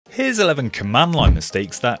Here's 11 command line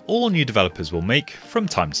mistakes that all new developers will make from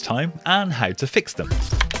time to time and how to fix them.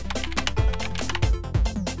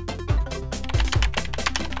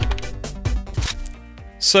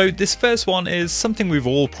 So this first one is something we've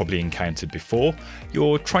all probably encountered before.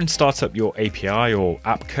 You're trying to start up your API or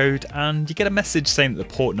app code and you get a message saying that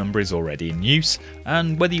the port number is already in use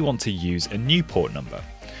and whether you want to use a new port number.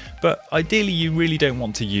 But ideally you really don't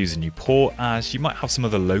want to use a new port, as you might have some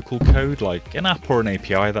other local code like an app or an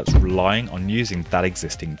API that's relying on using that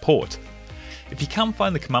existing port. If you can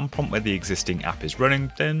find the command prompt where the existing app is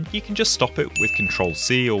running, then you can just stop it with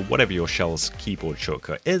Ctrl+C or whatever your shell's keyboard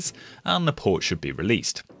shortcut is, and the port should be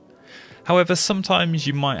released. However, sometimes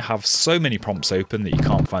you might have so many prompts open that you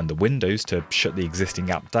can't find the windows to shut the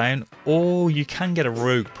existing app down, or you can get a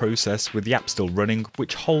rogue process with the app still running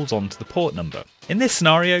which holds on to the port number. In this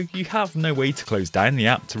scenario, you have no way to close down the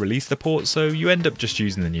app to release the port, so you end up just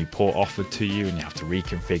using the new port offered to you and you have to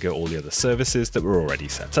reconfigure all the other services that were already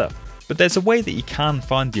set up. But there's a way that you can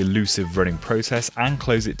find the elusive running process and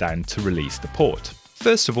close it down to release the port.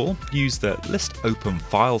 First of all, use the list open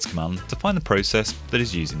files command to find the process that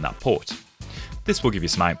is using that port. This will give you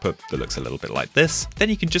some output that looks a little bit like this. Then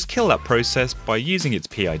you can just kill that process by using its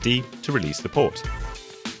PID to release the port.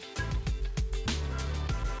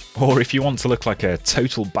 Or if you want to look like a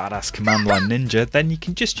total badass command line ninja, then you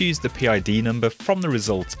can just use the PID number from the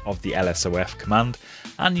result of the lsof command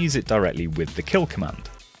and use it directly with the kill command.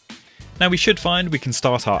 Now we should find we can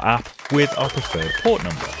start our app with our preferred port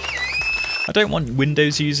number. I don't want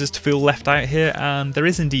Windows users to feel left out here, and there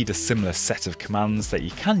is indeed a similar set of commands that you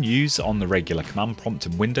can use on the regular command prompt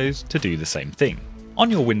in Windows to do the same thing. On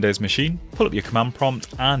your Windows machine, pull up your command prompt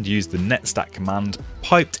and use the netstack command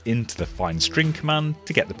piped into the find string command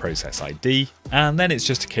to get the process ID, and then it's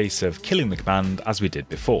just a case of killing the command as we did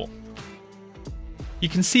before. You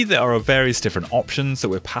can see there are various different options that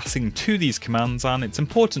we're passing to these commands, and it's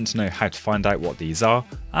important to know how to find out what these are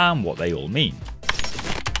and what they all mean.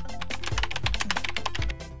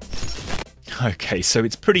 Okay, so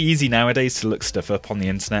it's pretty easy nowadays to look stuff up on the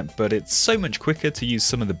internet, but it's so much quicker to use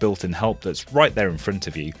some of the built-in help that's right there in front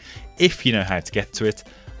of you if you know how to get to it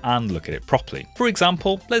and look at it properly. For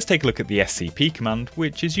example, let's take a look at the scp command,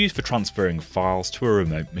 which is used for transferring files to a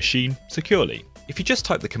remote machine securely. If you just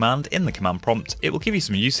type the command in the command prompt, it will give you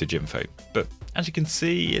some usage info, but as you can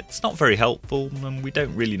see, it's not very helpful and we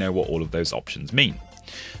don't really know what all of those options mean.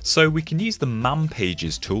 So we can use the man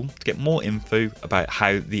pages tool to get more info about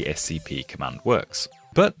how the scp command works.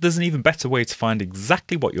 But there's an even better way to find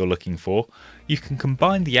exactly what you're looking for. You can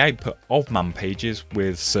combine the output of man pages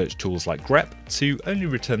with search tools like grep to only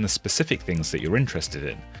return the specific things that you're interested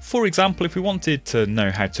in. For example, if we wanted to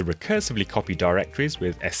know how to recursively copy directories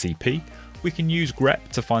with scp, we can use grep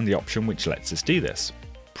to find the option which lets us do this.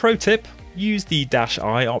 Pro tip: use the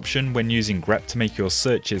 -i option when using grep to make your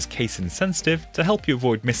searches case insensitive to help you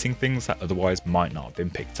avoid missing things that otherwise might not have been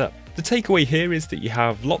picked up. The takeaway here is that you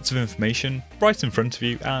have lots of information right in front of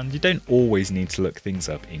you and you don't always need to look things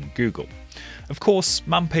up in Google. Of course,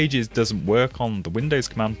 man pages doesn't work on the Windows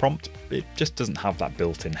command prompt, it just doesn't have that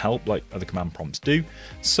built-in help like other command prompts do,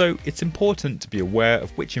 so it's important to be aware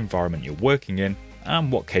of which environment you're working in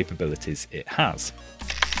and what capabilities it has.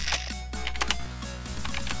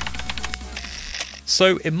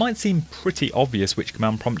 So it might seem pretty obvious which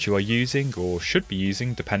command prompt you are using or should be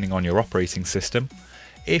using depending on your operating system.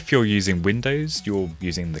 If you're using Windows, you're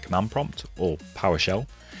using the command prompt or PowerShell.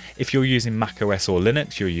 If you're using macOS or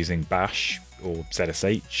Linux, you're using bash or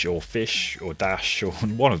ZSH or fish or dash or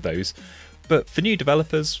one of those. But for new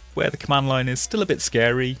developers, where the command line is still a bit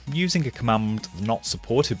scary, using a command not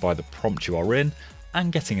supported by the prompt you are in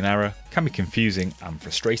and getting an error can be confusing and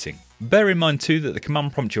frustrating. Bear in mind too that the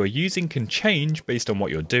command prompt you are using can change based on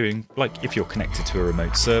what you're doing, like if you're connected to a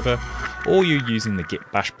remote server, or you're using the git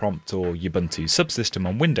bash prompt or Ubuntu subsystem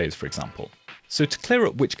on Windows, for example. So to clear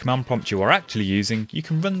up which command prompt you are actually using, you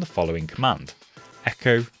can run the following command: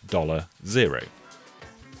 echo $0.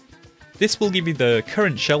 This will give you the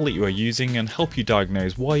current shell that you are using and help you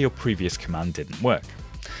diagnose why your previous command didn't work.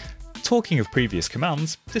 Talking of previous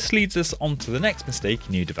commands, this leads us on to the next mistake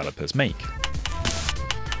new developers make.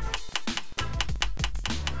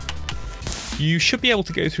 You should be able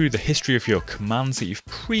to go through the history of your commands that you've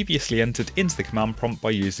previously entered into the command prompt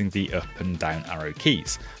by using the up and down arrow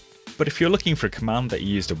keys. But if you're looking for a command that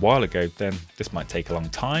you used a while ago, then this might take a long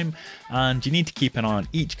time, and you need to keep an eye on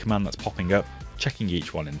each command that's popping up, checking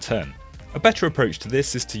each one in turn. A better approach to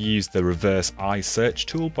this is to use the reverse I search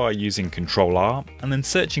tool by using Ctrl+R and then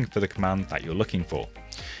searching for the command that you're looking for.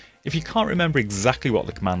 If you can't remember exactly what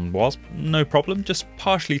the command was, no problem, just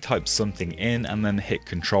partially type something in and then hit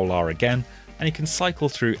Ctrl+R again and you can cycle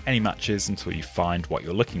through any matches until you find what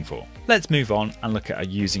you're looking for. Let's move on and look at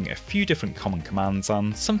using a few different common commands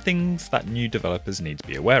and some things that new developers need to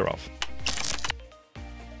be aware of.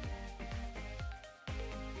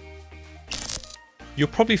 You're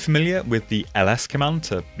probably familiar with the ls command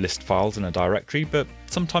to list files in a directory, but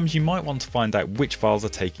sometimes you might want to find out which files are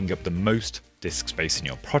taking up the most disk space in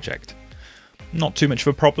your project. Not too much of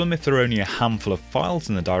a problem if there are only a handful of files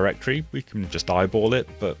in the directory, we can just eyeball it,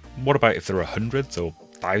 but what about if there are hundreds or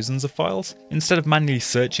thousands of files? Instead of manually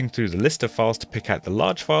searching through the list of files to pick out the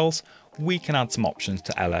large files, we can add some options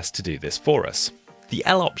to ls to do this for us. The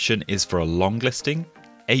L option is for a long listing,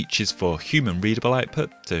 H is for human readable output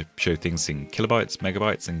to show things in kilobytes,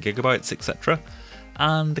 megabytes and gigabytes, etc.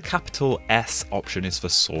 And the capital S option is for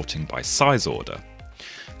sorting by size order.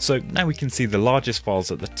 So now we can see the largest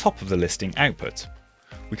files at the top of the listing output.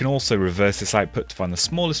 We can also reverse this output to find the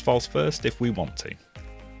smallest files first if we want to.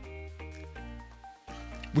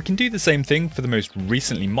 We can do the same thing for the most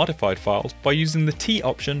recently modified files by using the T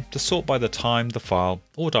option to sort by the time the file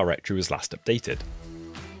or directory was last updated.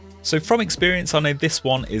 So from experience, I know this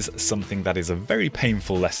one is something that is a very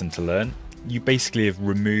painful lesson to learn. You basically have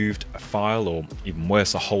removed a file, or even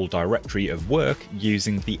worse, a whole directory of work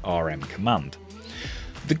using the rm command.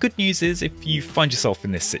 The good news is, if you find yourself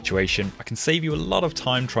in this situation, I can save you a lot of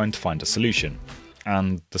time trying to find a solution.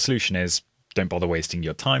 And the solution is, don't bother wasting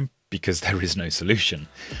your time, because there is no solution.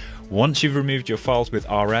 Once you've removed your files with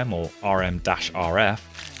rm or rm-rf,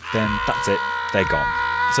 then that's it, they're gone.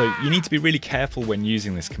 So you need to be really careful when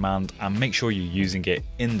using this command and make sure you're using it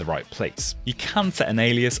in the right place. You can set an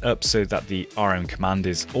alias up so that the rm command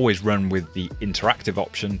is always run with the interactive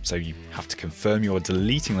option, so you have to confirm you're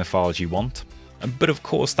deleting the files you want. But of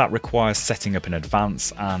course that requires setting up in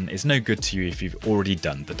advance and is no good to you if you've already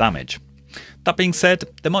done the damage. That being said,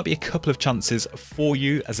 there might be a couple of chances for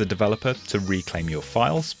you as a developer to reclaim your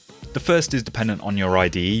files. The first is dependent on your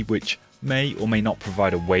IDE, which may or may not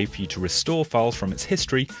provide a way for you to restore files from its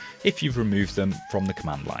history if you've removed them from the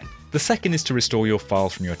command line. The second is to restore your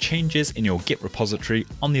files from your changes in your Git repository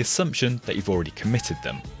on the assumption that you've already committed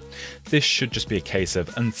them. This should just be a case of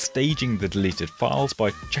unstaging the deleted files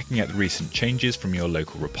by checking out the recent changes from your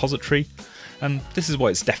local repository, and this is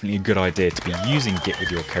why it's definitely a good idea to be using Git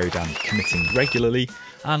with your code and committing regularly,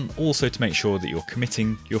 and also to make sure that you're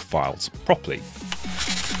committing your files properly.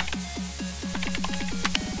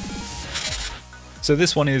 So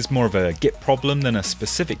this one is more of a Git problem than a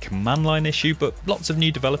specific command line issue, but lots of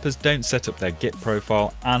new developers don't set up their Git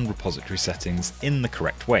profile and repository settings in the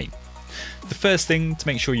correct way. The first thing to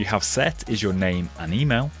make sure you have set is your name and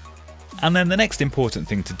email. And then the next important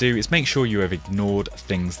thing to do is make sure you have ignored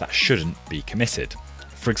things that shouldn't be committed.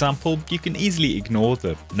 For example, you can easily ignore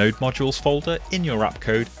the node modules folder in your app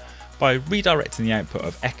code by redirecting the output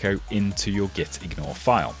of echo into your git ignore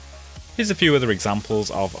file. Here's a few other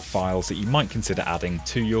examples of files that you might consider adding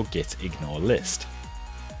to your git ignore list.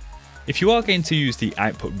 If you are going to use the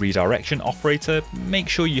output redirection operator, make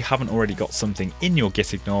sure you haven't already got something in your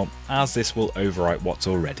git ignore, as this will overwrite what's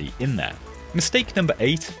already in there. Mistake number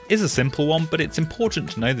 8 is a simple one, but it's important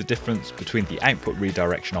to know the difference between the output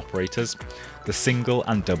redirection operators, the single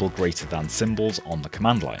and double greater than symbols on the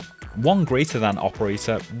command line. One greater than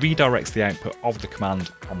operator redirects the output of the command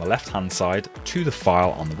on the left hand side to the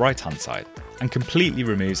file on the right hand side, and completely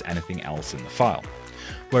removes anything else in the file.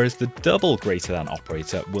 Whereas the double greater than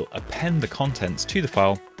operator will append the contents to the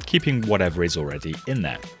file, keeping whatever is already in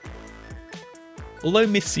there. Although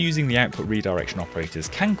misusing the output redirection operators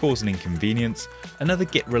can cause an inconvenience, another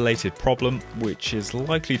Git related problem, which is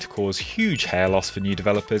likely to cause huge hair loss for new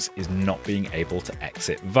developers, is not being able to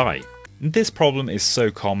exit Vi. This problem is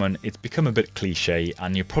so common it's become a bit cliche,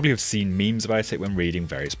 and you probably have seen memes about it when reading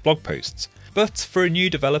various blog posts. But for a new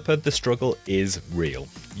developer, the struggle is real.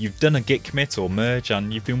 You've done a git commit or merge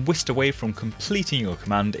and you've been whisked away from completing your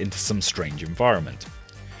command into some strange environment.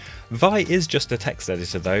 Vi is just a text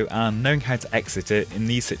editor though, and knowing how to exit it in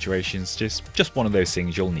these situations is just one of those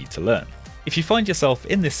things you'll need to learn. If you find yourself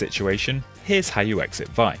in this situation, here's how you exit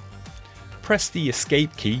Vi. Press the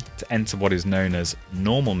escape key to enter what is known as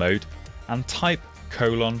normal mode and type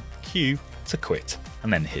 :Q to quit,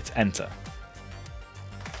 and then hit enter.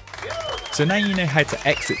 So now you know how to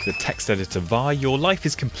exit the text editor Vi, your life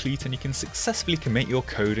is complete and you can successfully commit your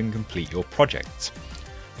code and complete your projects.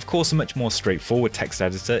 Of course, a much more straightforward text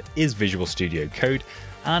editor is Visual Studio Code,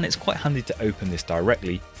 and it's quite handy to open this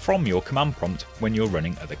directly from your command prompt when you're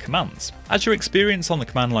running other commands. As your experience on the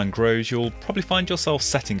command line grows, you'll probably find yourself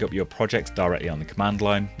setting up your projects directly on the command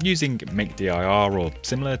line, using makedir or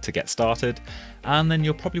similar to get started, and then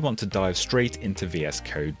you'll probably want to dive straight into VS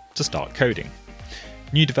Code to start coding.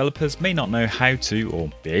 New developers may not know how to or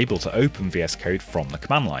be able to open VS Code from the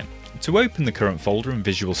command line. To open the current folder in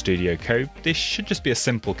Visual Studio Code, this should just be a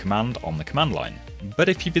simple command on the command line. But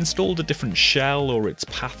if you've installed a different shell or its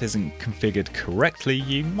path isn't configured correctly,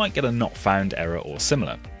 you might get a not found error or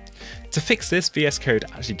similar. To fix this, VS Code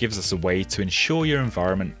actually gives us a way to ensure your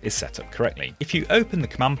environment is set up correctly. If you open the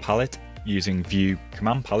command palette using View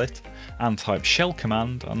Command Palette and type shell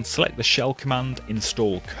command and select the shell command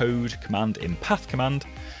install code command in path command,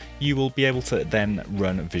 you will be able to then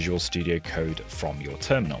run Visual Studio Code from your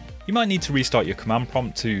terminal. You might need to restart your command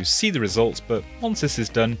prompt to see the results, but once this is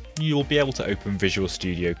done, you'll be able to open Visual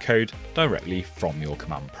Studio Code directly from your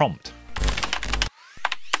command prompt.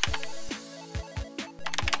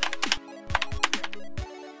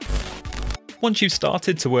 Once you've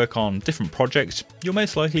started to work on different projects, you're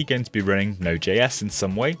most likely going to be running Node.js in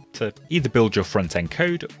some way to either build your front-end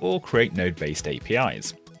code or create node-based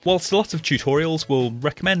APIs. Whilst a lot of tutorials will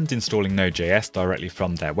recommend installing Node.js directly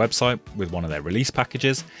from their website with one of their release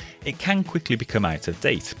packages, it can quickly become out of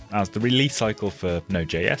date, as the release cycle for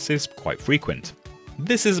Node.js is quite frequent.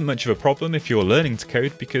 This isn't much of a problem if you're learning to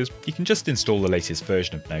code because you can just install the latest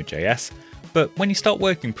version of Node.js, but when you start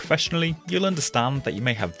working professionally, you'll understand that you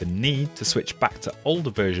may have the need to switch back to older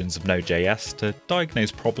versions of Node.js to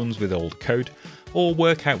diagnose problems with old code, or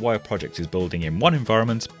work out why a project is building in one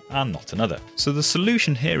environment and not another. So the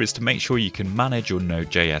solution here is to make sure you can manage your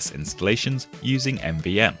Node.js installations using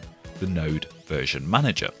MVM, the Node Version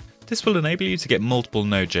Manager. This will enable you to get multiple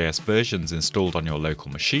Node.js versions installed on your local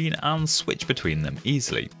machine and switch between them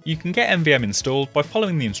easily. You can get MVM installed by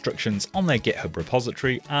following the instructions on their GitHub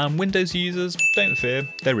repository, and Windows users, don't fear,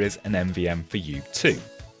 there is an MVM for you too.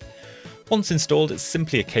 Once installed, it's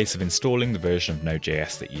simply a case of installing the version of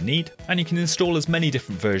Node.js that you need, and you can install as many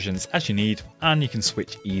different versions as you need, and you can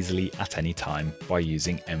switch easily at any time by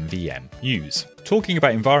using MVM use. Talking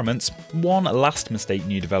about environments, one last mistake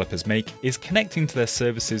new developers make is connecting to their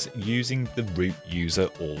services using the root user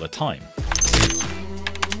all the time.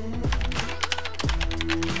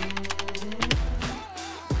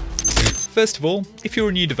 First of all, if you're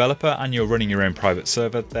a new developer and you're running your own private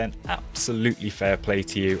server, then absolutely fair play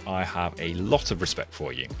to you. I have a lot of respect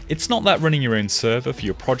for you. It's not that running your own server for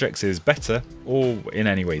your projects is better or in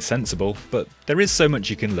any way sensible, but there is so much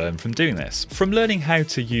you can learn from doing this. From learning how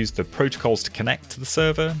to use the protocols to connect to the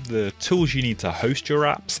server, the tools you need to host your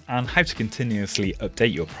apps, and how to continuously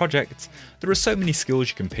update your projects, there are so many skills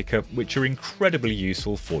you can pick up which are incredibly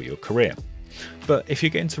useful for your career. But if you're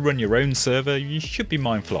going to run your own server, you should be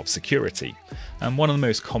mindful of security, and one of the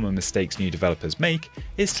most common mistakes new developers make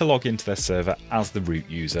is to log into their server as the root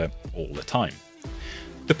user all the time.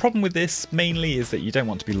 The problem with this mainly is that you don't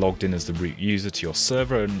want to be logged in as the root user to your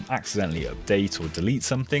server and accidentally update or delete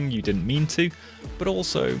something you didn't mean to, but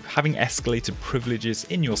also having escalated privileges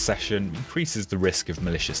in your session increases the risk of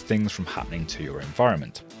malicious things from happening to your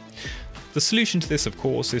environment. The solution to this, of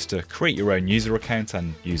course, is to create your own user account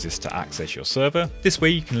and use this to access your server. This way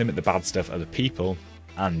you can limit the bad stuff other people,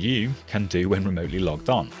 and you, can do when remotely logged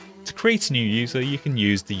on. To create a new user, you can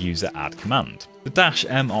use the user add command. The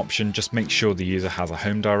 -m option just makes sure the user has a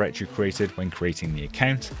home directory created when creating the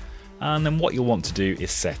account, and then what you'll want to do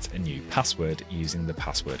is set a new password using the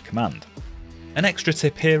password command. An extra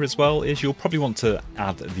tip here as well is you'll probably want to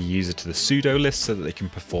add the user to the sudo list so that they can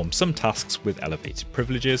perform some tasks with elevated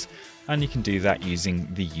privileges, and you can do that using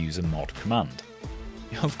the user mod command.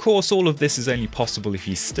 Of course, all of this is only possible if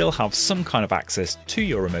you still have some kind of access to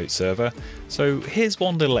your remote server, so here's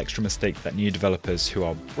one little extra mistake that new developers who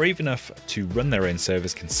are brave enough to run their own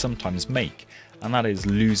servers can sometimes make, and that is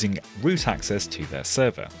losing root access to their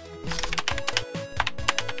server.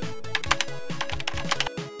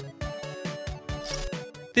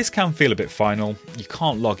 This can feel a bit final. You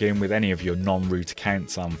can't log in with any of your non-root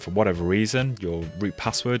accounts and for whatever reason your root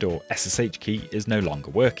password or SSH key is no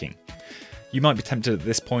longer working. You might be tempted at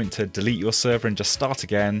this point to delete your server and just start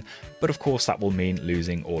again, but of course that will mean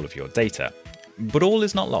losing all of your data. But all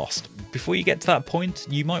is not lost. Before you get to that point,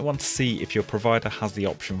 you might want to see if your provider has the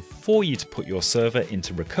option for you to put your server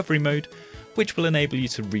into recovery mode, which will enable you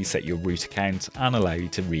to reset your root account and allow you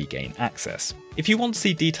to regain access. If you want to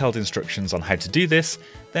see detailed instructions on how to do this,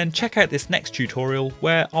 then check out this next tutorial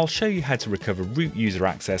where I'll show you how to recover root user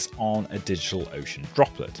access on a DigitalOcean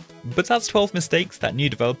droplet. But that's 12 mistakes that new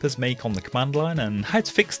developers make on the command line and how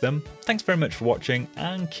to fix them. Thanks very much for watching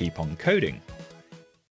and keep on coding.